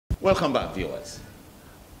Welcome back, viewers.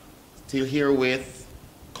 Still here with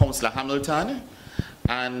Councillor Hamilton.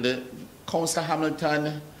 And Councillor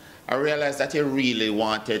Hamilton, I realized that you really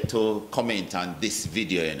wanted to comment on this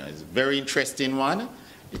video. You know, it's a very interesting one.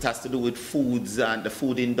 It has to do with foods and the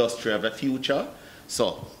food industry of the future.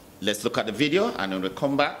 So let's look at the video, and when we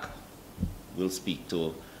come back, we'll speak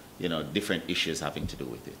to, you know, different issues having to do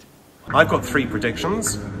with it. I've got three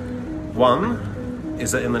predictions. One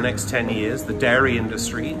is that in the next 10 years, the dairy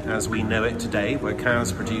industry, as we know it today, where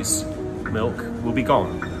cows produce milk, will be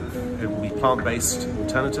gone. It will be plant-based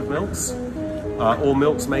alternative milks, or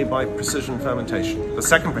milks made by precision fermentation. The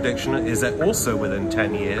second prediction is that also within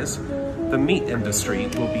 10 years, the meat industry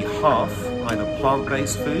will be half either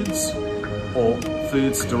plant-based foods or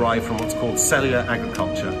foods derived from what's called cellular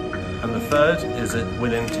agriculture. And the third is that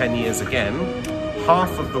within 10 years again,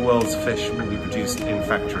 half of the world's fish will be produced in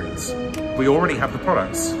factories. We already have the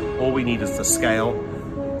products. All we need is the scale,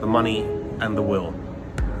 the money, and the will.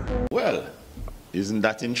 Well, isn't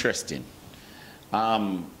that interesting?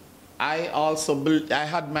 I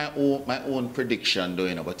had my own prediction, though,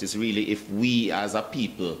 you know, but it's really if we as a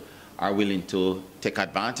people are willing to take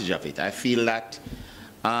advantage of it. I feel that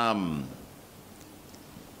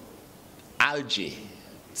algae,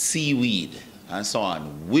 seaweed, and so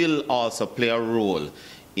on will also play a role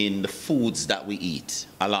in the foods that we eat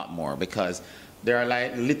a lot more, because there are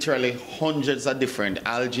like literally hundreds of different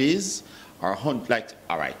algae, or like,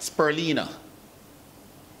 all right, spirulina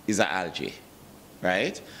is an algae,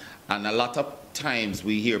 right? And a lot of times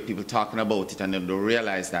we hear people talking about it and then they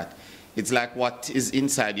realize that it's like what is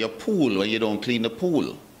inside your pool when you don't clean the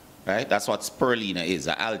pool, right? That's what spirulina is,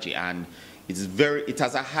 an algae, and it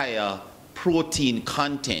has a higher protein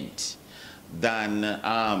content than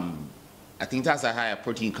I think it has a higher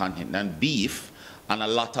protein content than beef and a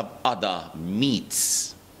lot of other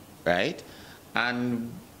meats, right?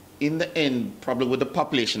 And in the end, probably with the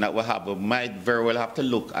population that we have, we might very well have to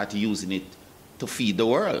look at using it to feed the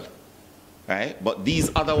world, right? But these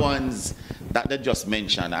other ones that they just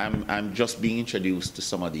mentioned, I'm just being introduced to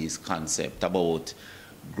some of these concepts about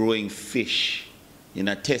growing fish in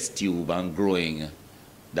a test tube and growing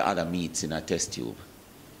the other meats in a test tube.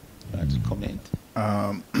 To comment.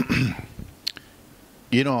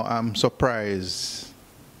 You know, I'm surprised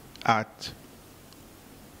at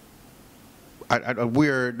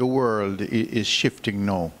where the world is shifting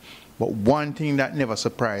now. But one thing that never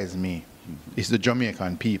surprised me is the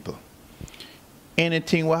Jamaican people.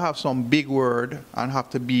 Anything will have some big word and have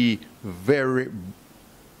to be very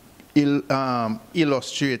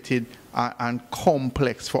illustrated and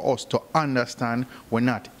complex for us to understand. We're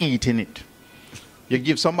not eating it. You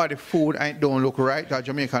give somebody food and it don't look right, that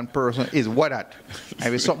Jamaican person is what that?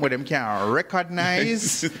 And if something them can't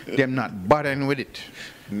recognize, them not bothering with it.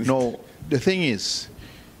 No, the thing is,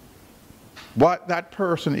 what that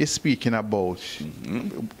person is speaking about,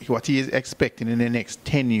 what he is expecting in the next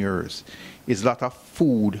 10 years, is a lot of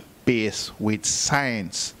food based with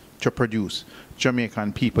science to produce.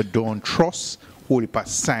 Jamaican people don't trust wholly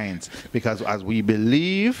past science, because as we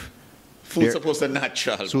believe, food's supposed to be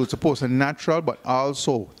natural. So it's supposed to be natural, but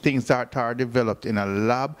also things that are developed in a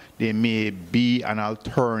lab, they may be an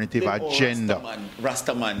alternative agenda.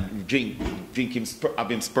 Rastaman drinking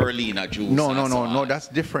spirulina juice. No, that's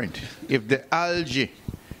different. If the algae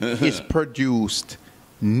is produced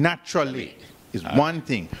naturally, is one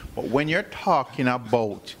thing. But when you're talking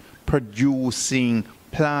about producing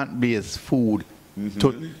plant-based food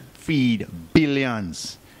to feed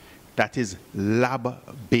billions, that is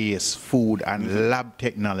lab-based food and lab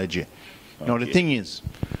technology. Okay. Now the thing is,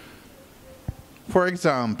 for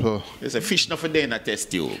example, there's a fish not for day in a test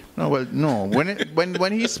tube. No, well, no.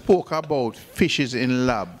 When he spoke about fishes in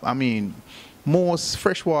lab, I mean, most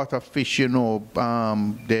freshwater fish, you know,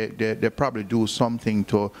 they probably do something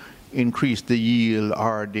to increase the yield,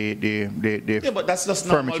 or yeah, but that's just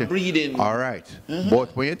normal breeding. All right.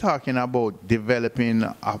 But when you're talking about developing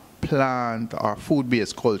a plant or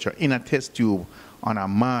food-based culture in a test tube on a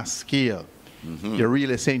mass scale, you're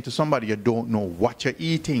really saying to somebody you don't know what you're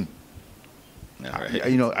eating. Right.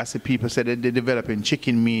 You know, as the people said, they're developing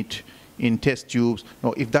chicken meat in test tubes.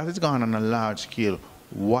 Now, if that is gone on a large scale,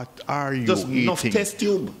 what are you just eating? Enough test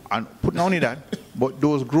tube. And not only that, but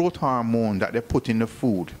those growth hormones that they put in the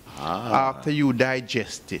food, after you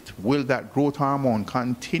digest it, will that growth hormone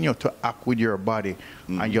continue to act with your body?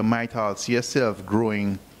 And you might all see yourself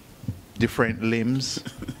growing different limbs,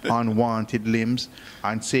 unwanted limbs,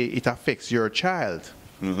 and say it affects your child.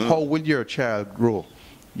 How will your child grow?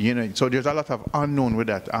 You know, so there's a lot of unknown with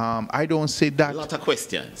that. I don't see that a lot of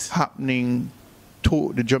questions happening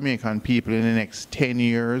to the Jamaican people in the next 10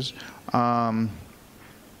 years.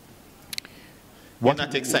 You're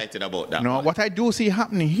not excited about that? No, what I do see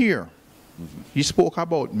happening here, you spoke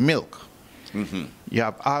about milk. You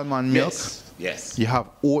have almond milk. Yes. You have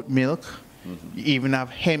oat milk. You even have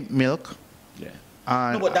hemp milk. Yeah.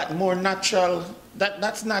 And No, but that more natural,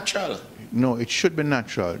 that's natural. no, it should be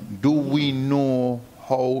natural. Do we know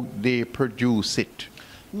how they produce it?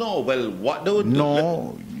 No, well, what do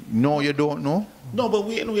No, no, you don't know? No, but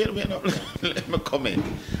wait. Let me comment.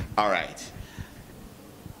 All right.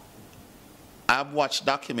 I've watched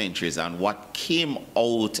documentaries, and what came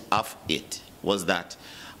out of it was that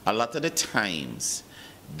a lot of the times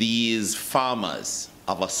these farmers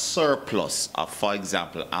have a surplus of, for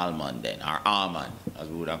example, almond or almond, as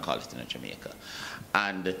we would call it in Jamaica,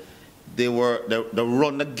 and they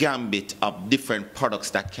run the gambit of different products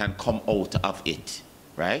that can come out of it.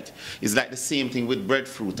 Right? It's like the same thing with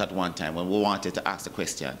breadfruit at one time when we wanted to ask the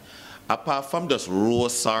question, apart from just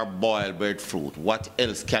roast or boiled breadfruit, what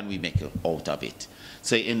else can we make out of it?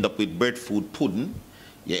 So you end up with breadfruit pudding,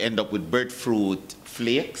 you end up with breadfruit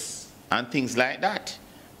flakes and things like that,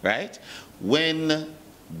 right? When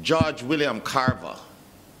George Washington Carver,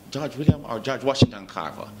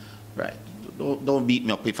 right? Don't beat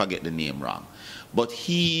me up if I get the name wrong, but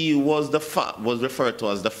he was referred to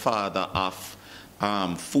as the father of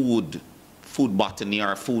food botany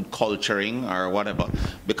or food culturing or whatever,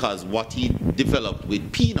 because what he developed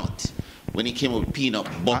with peanut, when he came up with peanut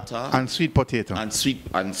butter and sweet potato and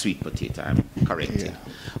sweet potato, I'm correcting.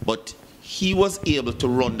 But he was able to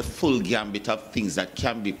run the full gambit of things that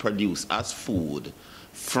can be produced as food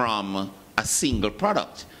from a single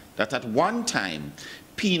product. That at one time,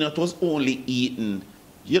 peanut was only eaten,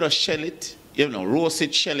 shell it, roast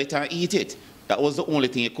it, shell it, and eat it. That was the only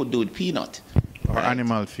thing you could do with peanut. or right?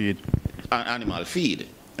 animal feed. Animal feed,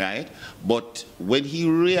 right? But when he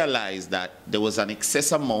realized that there was an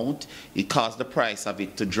excess amount, it caused the price of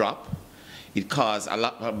it to drop. It caused a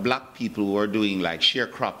lot of black people who were doing like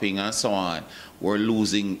sharecropping and so on were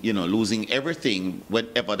losing everything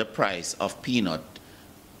whenever the price of peanut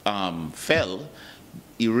fell.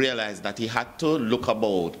 He realized that he had to look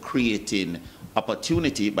about creating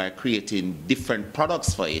opportunity by creating different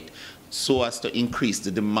products for it so as to increase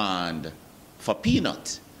the demand for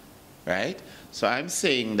peanut, right? So I'm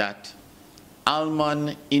saying that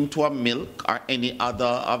almond into a milk or any other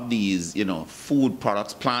of these, food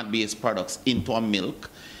products, plant-based products into a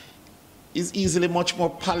milk is easily much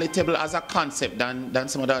more palatable as a concept than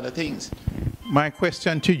some of the other things. My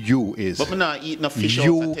question to you is, but we're not eating a fish out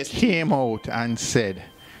you of test. came out and said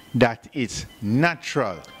that it's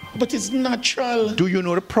natural. But it's natural. Do you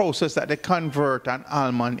know the process that they convert an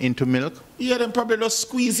almond into milk? Yeah, then probably just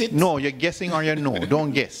squeeze it. No, you're guessing or you know.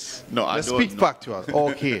 Don't guess. No, I Let's don't speak know. factual.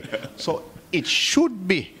 Okay. So it should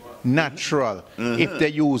be natural if they're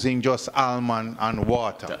using just almond and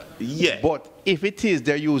water. Yeah. But if it is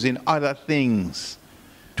they're using other things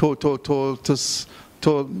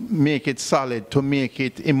to make it solid, to make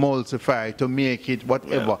it emulsify, to make it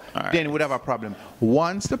whatever, right. then we'd have a problem.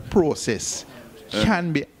 Once the process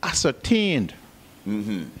can be ascertained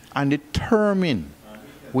and determined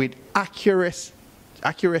with accuracy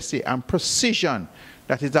and precision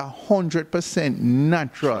that is 100%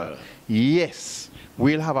 natural, yes,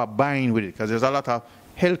 we'll have a bind with it, because there's a lot of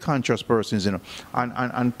health conscious persons,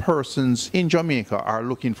 and persons in Jamaica are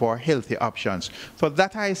looking for healthy options. So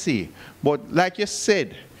that I see. But like you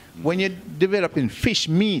said, when you're developing fish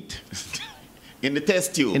meat in the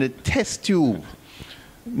test tube. In the test tube,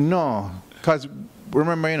 no, because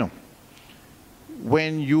remember,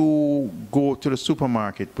 when you go to the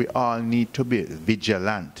supermarket, we all need to be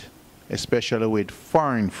vigilant, especially with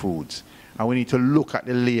foreign foods, and we need to look at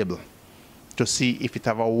the label to see if it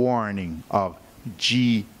have a warning of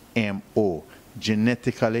GMO,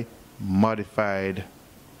 genetically modified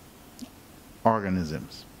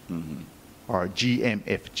organisms, or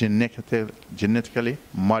GMF, genetically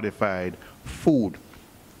modified food.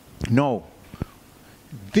 No,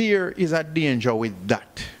 there is a danger with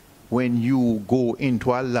that when you go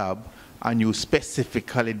into a lab and you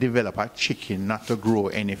specifically develop a chicken not to grow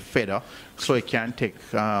any feather, so it can take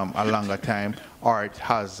a longer time, or it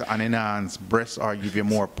has an enhanced breast or give you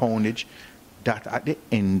more poundage, that at the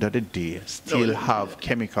end of the day still have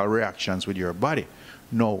chemical reactions with your body.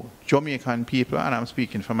 No, Jamaican people, and I'm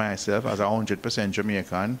speaking for myself as a 100%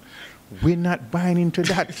 Jamaican, we're not buying into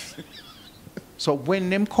that. So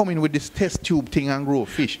when them come in with this test tube thing and grow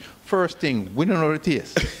fish, first thing, we don't know the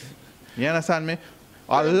taste. You understand me?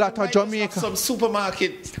 A lot of Jamaica, some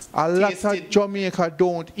supermarket. a lot of Jamaica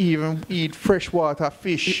don't even eat freshwater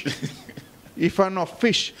fish. If enough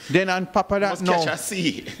fish, then on top of that, must no. catch a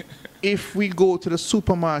sea. If we go to the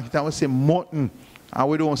supermarket and we say mutton, and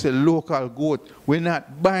we don't say local goat, we're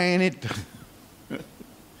not buying it.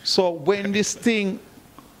 So when this thing,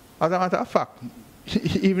 as a matter of fact,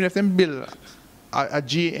 even if they build a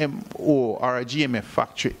GMO or a GMF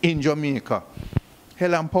factory in Jamaica,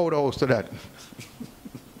 hell and powder house to that.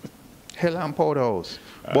 Hell and powder house.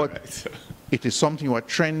 But right. It is something we're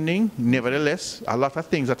trending. Nevertheless, a lot of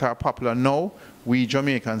things that are popular now, we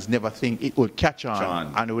Jamaicans never think it would catch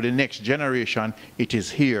on. And with the next generation, it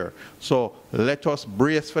is here. So let us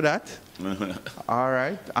brace for that. All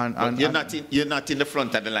right. And you're not in the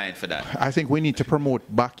front of the line for that. I think we need to promote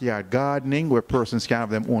backyard gardening where persons can have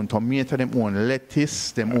their own tomato, their own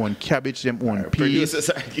lettuce, their own cabbage, their own peas. Producers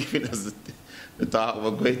are giving us the talk.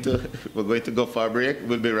 We're going to go for a break.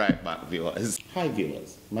 We'll be right back, viewers. Hi,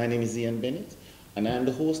 viewers. My name is Ian Bennett, and I'm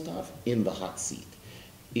the host of In the Hot Seat.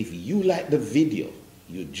 If you like the video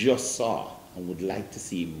you just saw and would like to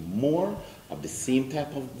see more of the same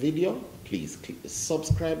type of video, please click the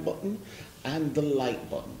subscribe button and the like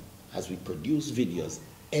button as we produce videos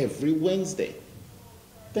every Wednesday.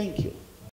 Thank you.